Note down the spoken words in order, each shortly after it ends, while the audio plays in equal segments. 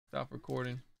Stop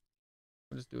recording.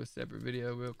 We'll just do a separate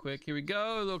video real quick. Here we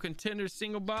go. A little Contenders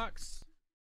single box.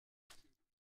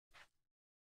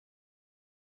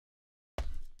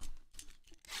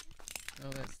 Oh,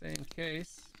 that same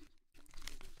case.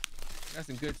 Got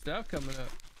some good stuff coming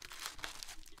up.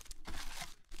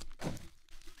 All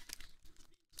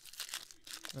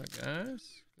right, guys.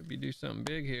 Could be do something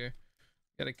big here.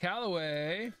 Got a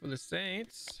Callaway for the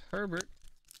Saints. Herbert.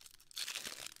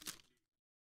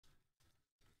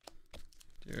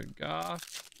 Jared Goff.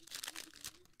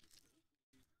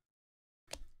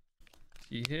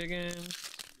 T. Higgins.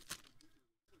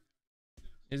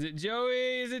 Is it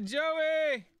Joey? Is it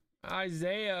Joey?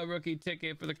 Isaiah rookie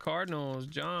ticket for the Cardinals.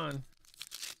 John.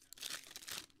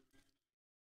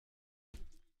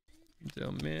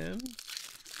 Del Mims.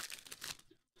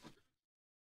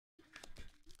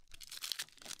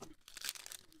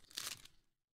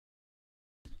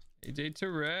 AJ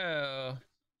Terrell.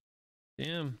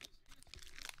 Damn.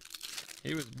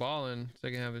 He was balling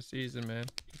second half of the season, man.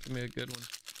 It's gonna be a good one.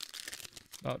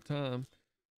 About time.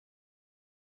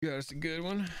 Got us a good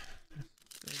one.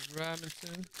 James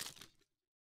Robinson.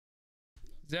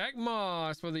 Zach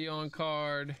Moss for the on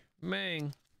card.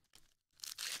 Mang.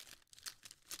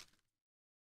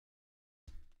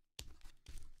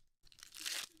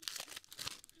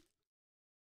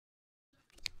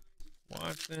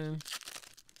 Watson.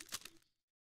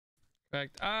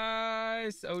 Cracked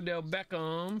ice. Odell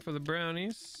Beckham for the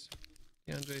Brownies.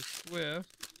 DeAndre Swift.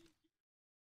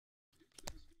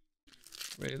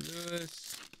 Ray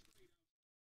Lewis.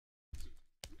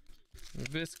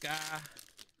 Visca.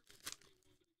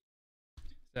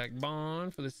 Zach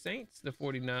Bond for the Saints, the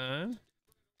 49.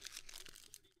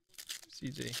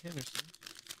 CJ Henderson.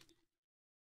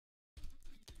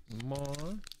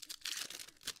 Lamar.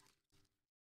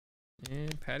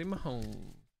 And Patty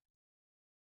Mahomes.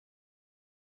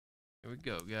 Here we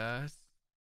go, guys.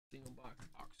 Single box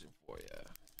auction for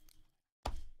you.